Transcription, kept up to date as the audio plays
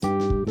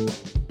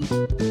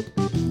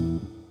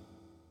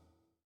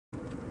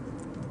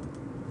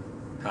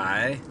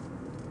Hi,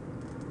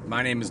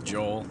 my name is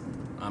Joel.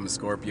 I'm a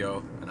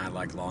Scorpio, and I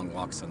like long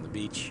walks on the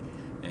beach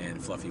and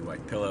fluffy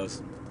white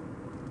pillows.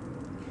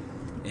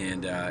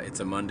 And it's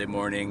a Monday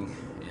morning,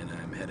 and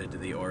I'm headed to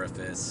the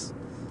orifice,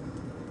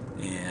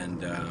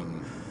 and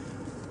I'm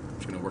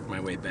just going to work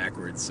my way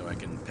backwards so I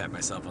can pat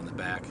myself on the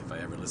back if I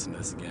ever listen to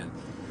this again.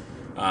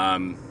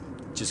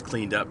 Just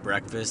cleaned up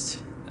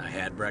breakfast. I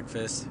had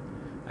breakfast.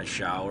 I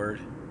showered,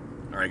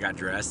 or I got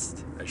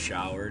dressed. I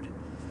showered.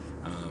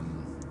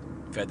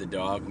 Fed the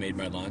dog, made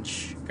my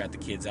lunch, got the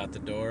kids out the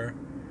door,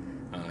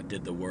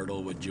 did the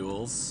Wordle with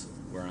Jules.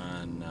 We're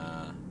on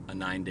a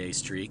 9-day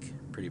streak.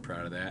 Pretty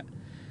proud of that.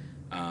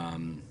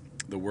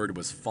 The word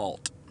was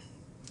fault.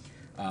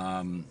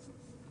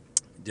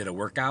 Did a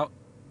workout,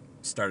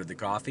 started the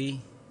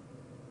coffee,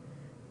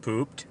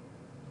 pooped,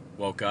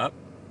 woke up.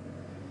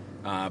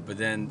 But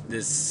then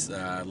this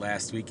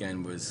last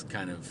weekend was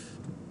kind of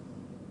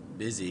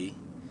busy.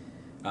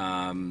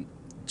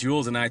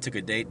 Jules and I took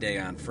a date day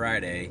on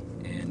Friday,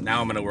 and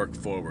now I'm going to work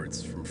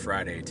forwards from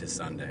Friday to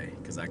Sunday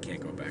because I can't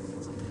go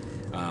backwards.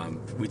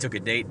 We took a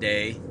date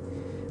day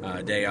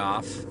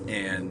off,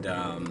 and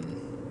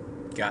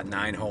got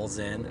 9 holes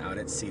in out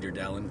at Cedar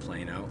Dell in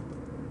Plano,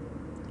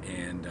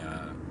 and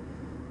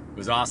it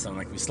was awesome.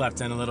 Like, we slept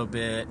in a little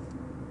bit,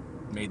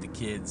 made the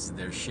kids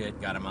their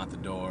shit, got them out the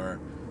door,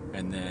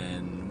 and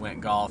then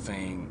went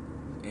golfing,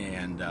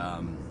 and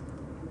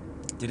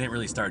didn't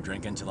really start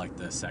drinking till like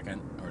the second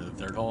or the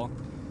third hole,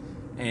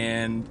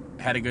 and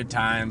had a good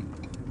time,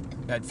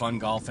 had fun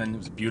golfing. It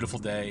was a beautiful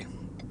day.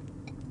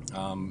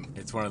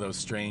 It's one of those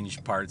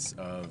strange parts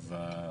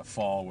of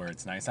fall where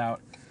it's nice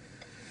out,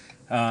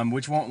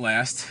 which won't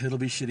last. It'll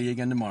be shitty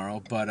again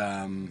tomorrow, but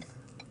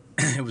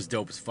it was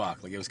dope as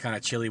fuck. Like, it was kind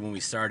of chilly when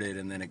we started,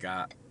 and then it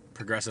got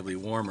progressively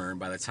warmer, and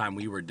by the time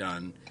we were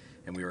done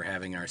and we were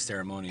having our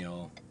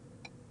ceremonial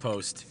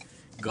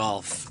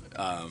post-golf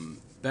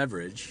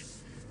beverage,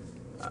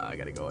 I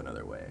gotta go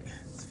another way.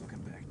 It's fucking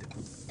backed up.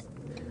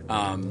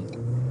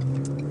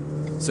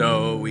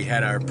 So we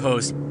had our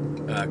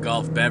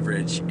post-golf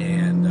beverage,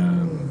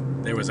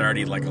 and there was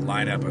already like a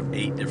lineup of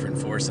 8 different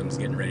foursomes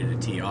getting ready to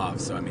tee off.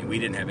 So, I mean, we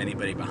didn't have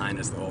anybody behind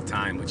us the whole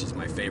time, which is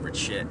my favorite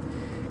shit,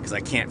 because I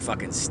can't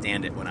fucking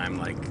stand it when I'm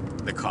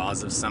like the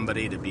cause of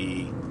somebody to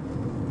be,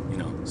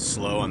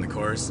 slow on the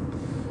course.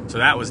 So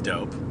that was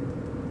dope.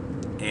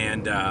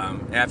 And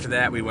after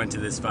that, we went to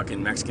this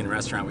fucking Mexican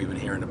restaurant we've been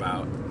hearing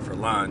about for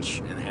lunch,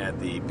 and had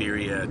the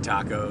birria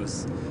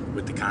tacos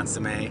with the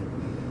consomme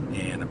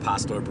and a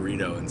pastor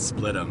burrito, and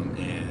split them,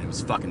 and it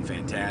was fucking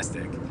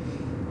fantastic.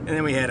 And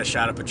then we had a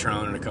shot of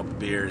Patron and a couple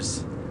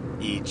beers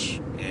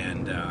each,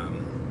 and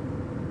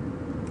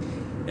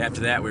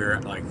after that, we were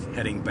like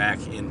heading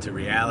back into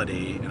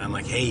reality, and I'm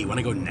like, hey, you want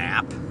to go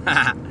nap?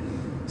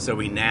 So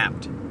we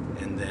napped,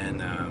 and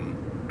then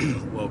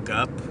woke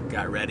up,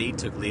 got ready,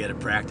 took Leah to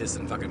practice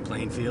in fucking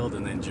Plainfield,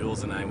 and then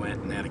Jules and I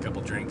went and had a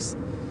couple drinks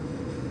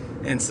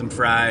and some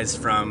fries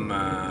from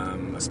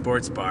a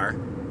sports bar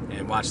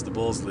and watched the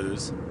Bulls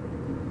lose,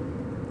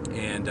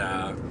 and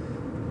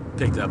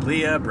picked up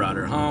Leah, brought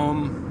her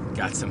home,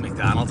 got some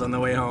McDonald's on the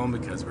way home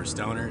because we're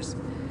stoners,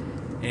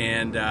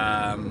 and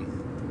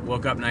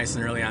woke up nice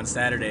and early on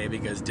Saturday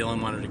because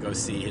Dylan wanted to go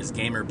see his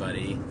gamer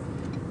buddy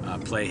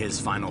play his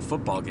final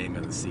football game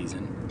of the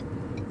season.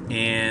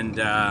 And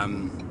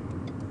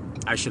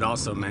I should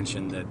also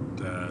mention that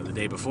the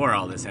day before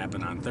all this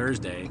happened, on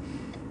Thursday,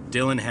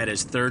 Dylan had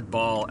his 3rd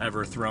ball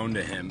ever thrown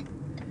to him,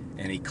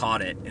 and he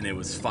caught it, and it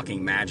was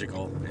fucking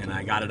magical. And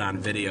I got it on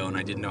video, and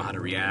I didn't know how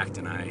to react,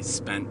 and I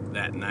spent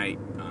that night,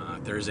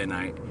 Thursday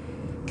night,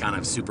 kind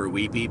of super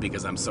weepy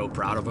because I'm so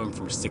proud of him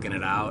for sticking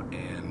it out,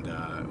 and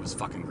it was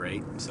fucking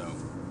great. So,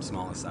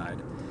 small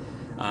aside.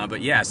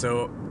 But yeah,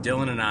 so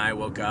Dylan and I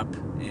woke up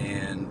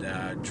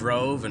and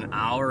drove an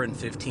hour and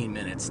 15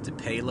 minutes to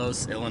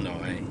Palos,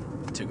 Illinois,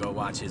 to go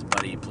watch his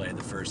buddy play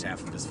the first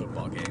half of his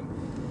football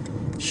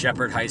game,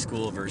 Shepherd High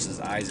School versus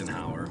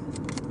Eisenhower.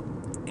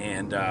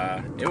 And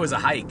it was a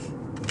hike,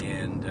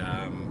 and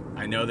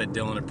I know that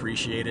Dylan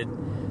appreciated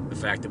the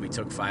fact that we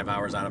took 5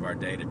 hours out of our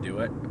day to do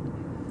it.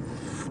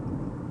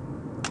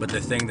 But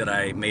the thing that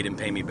I made him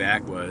pay me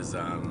back was,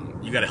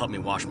 you got to help me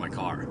wash my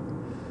car.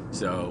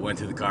 So went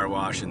to the car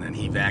wash, and then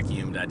he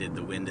vacuumed. I did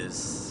the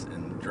windows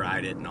and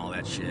dried it and all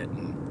that shit.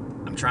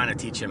 And I'm trying to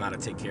teach him how to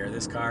take care of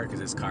this car, because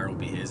this car will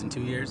be his in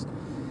 2 years.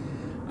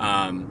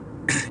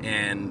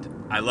 And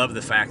I love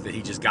the fact that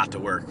he just got to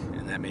work,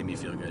 and that made me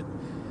feel good.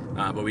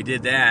 But we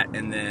did that,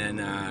 and then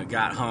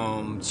got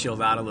home,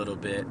 chilled out a little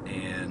bit,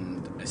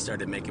 and I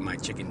started making my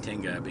chicken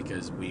tinga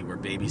because we were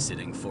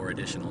babysitting 4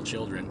 additional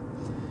children.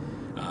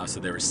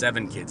 So there were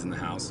 7 kids in the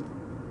house.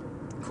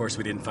 Of course,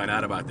 we didn't find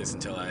out about this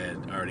until I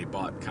had already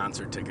bought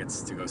concert tickets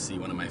to go see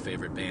one of my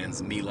favorite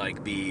bands, Me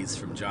Like Bees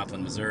from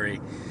Joplin,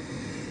 Missouri.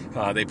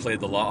 They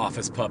played the Law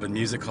Office Pub and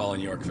Music Hall in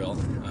Yorkville.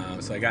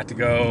 So I got to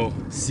go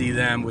see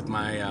them with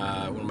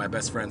my one of my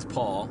best friends,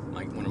 Paul,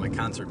 one of my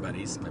concert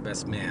buddies, my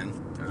best man.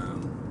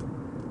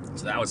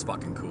 So that was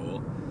fucking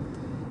cool.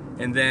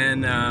 And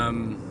then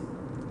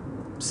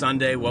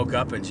Sunday, woke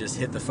up and just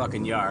hit the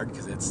fucking yard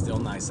because it's still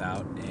nice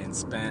out, and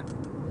spent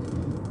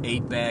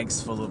 8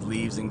 bags full of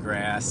leaves and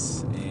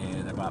grass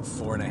and about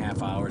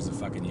 4.5 hours of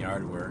fucking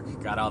yard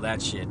work. Got all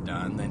that shit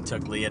done. Then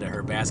took Leah to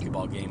her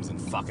basketball games in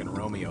fucking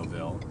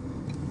Romeoville.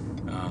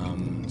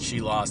 She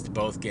lost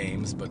both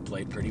games, but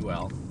played pretty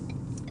well.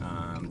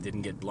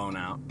 Didn't get blown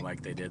out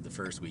like they did the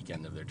first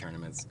weekend of their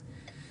tournaments.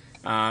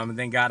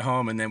 Then got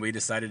home, and then we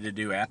decided to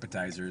do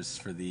appetizers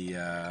for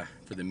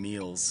the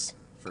meals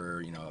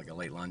for, you know, like a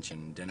late lunch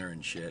and dinner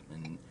and shit.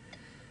 And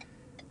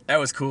that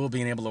was cool,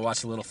 being able to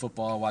watch a little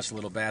football, watch a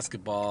little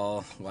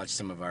basketball, watch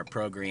some of our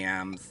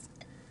programs,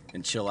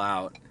 and chill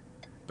out.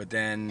 But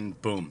then,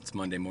 boom, it's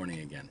Monday morning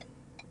again.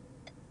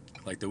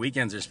 Like, the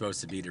weekends are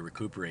supposed to be to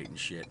recuperate and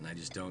shit, and I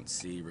just don't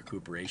see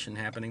recuperation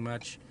happening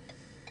much.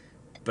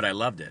 But I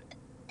loved it.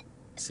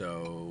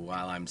 So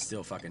while I'm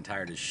still fucking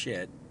tired as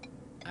shit,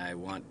 I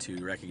want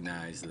to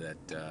recognize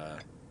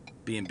that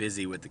being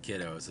busy with the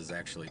kiddos is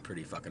actually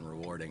pretty fucking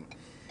rewarding.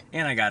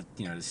 And I got,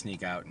 you know, to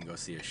sneak out and go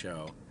see a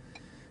show.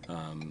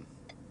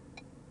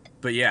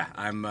 But yeah,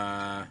 I'm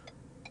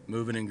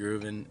moving and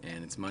grooving,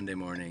 and it's Monday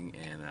morning,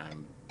 and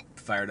I'm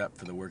fired up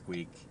for the work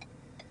week.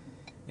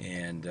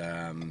 And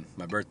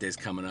my birthday's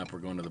coming up. We're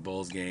going to the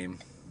Bulls game,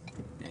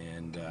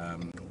 and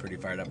I'm pretty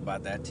fired up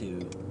about that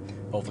too.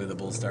 Hopefully the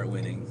Bulls start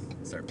winning,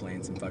 start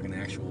playing some fucking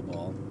actual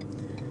ball.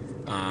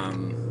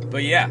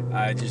 But yeah,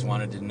 I just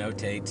wanted to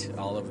notate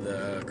all of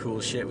the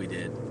cool shit we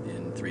did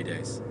in 3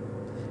 days.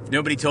 If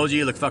nobody told you,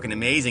 you look fucking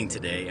amazing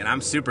today, and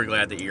I'm super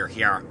glad that you're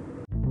here.